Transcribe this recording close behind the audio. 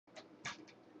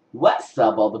What's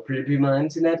up, all the pretty people on the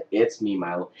internet? It's me,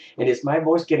 Milo. And it's my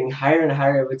voice getting higher and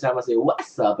higher every time I say,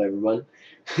 what's up, everyone?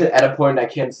 At a point I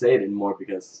can't say it anymore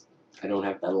because I don't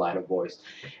have that light of voice.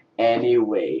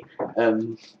 Anyway,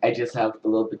 I just have a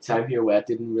little bit of time here where I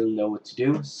didn't really know what to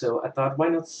do, so I thought, why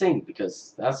not sing?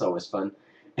 Because that's always fun.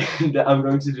 And I'm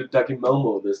going to do Ducky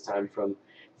MoMo this time from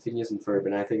Phineas and Ferb,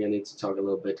 and I think I need to talk a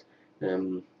little bit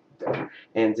better.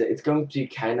 And it's going to be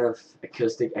kind of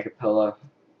acoustic a cappella.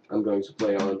 I'm going to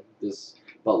play on this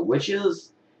bottle, which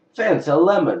is Fanta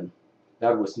Lemon.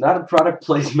 That was not a product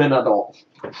placement at all.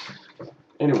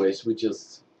 Anyways,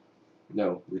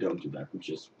 no, we don't do that. We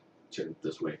just turn it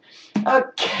this way.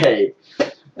 Okay.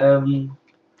 So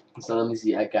let me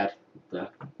see. I got the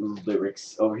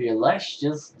lyrics over here. Let's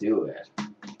just do it.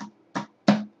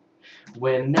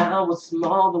 When I was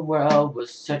small, the world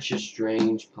was such a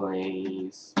strange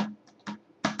place.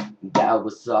 That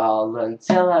was all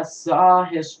until I saw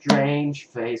his strange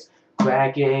face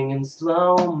cracking in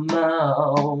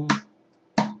slow-mo.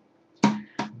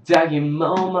 Ducky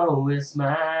MoMo is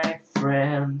my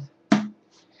friend,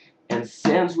 and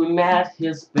since we met,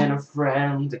 he's been a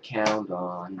friend to count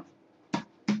on.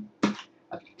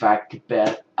 If I could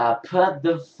bet, I put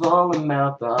the full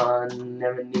amount on.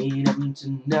 Never need him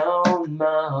to know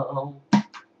more.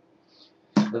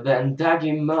 Then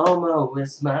Ducky MoMo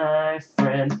is my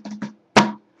friend.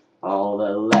 All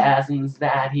the lessons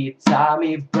that he taught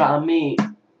me brought me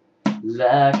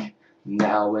luck.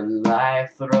 Now when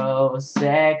life throws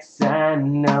sex, I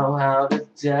know how to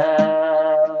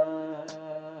duck.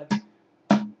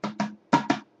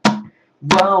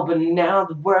 Whoa, but now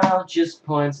the world just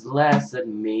points less at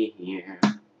me here.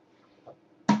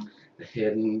 The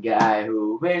hidden guy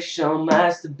who wished so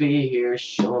much to be here.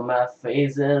 Show my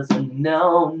face is a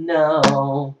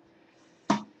no-no.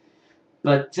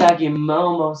 But Ducky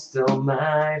MoMo's still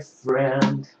my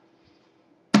friend.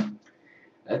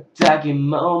 Ducky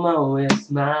MoMo is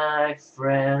my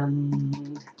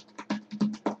friend.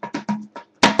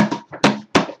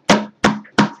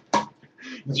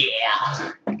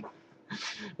 Yeah!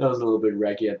 That was a little bit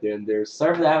wacky at the end there.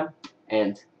 Sorry for that,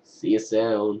 and see you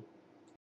soon.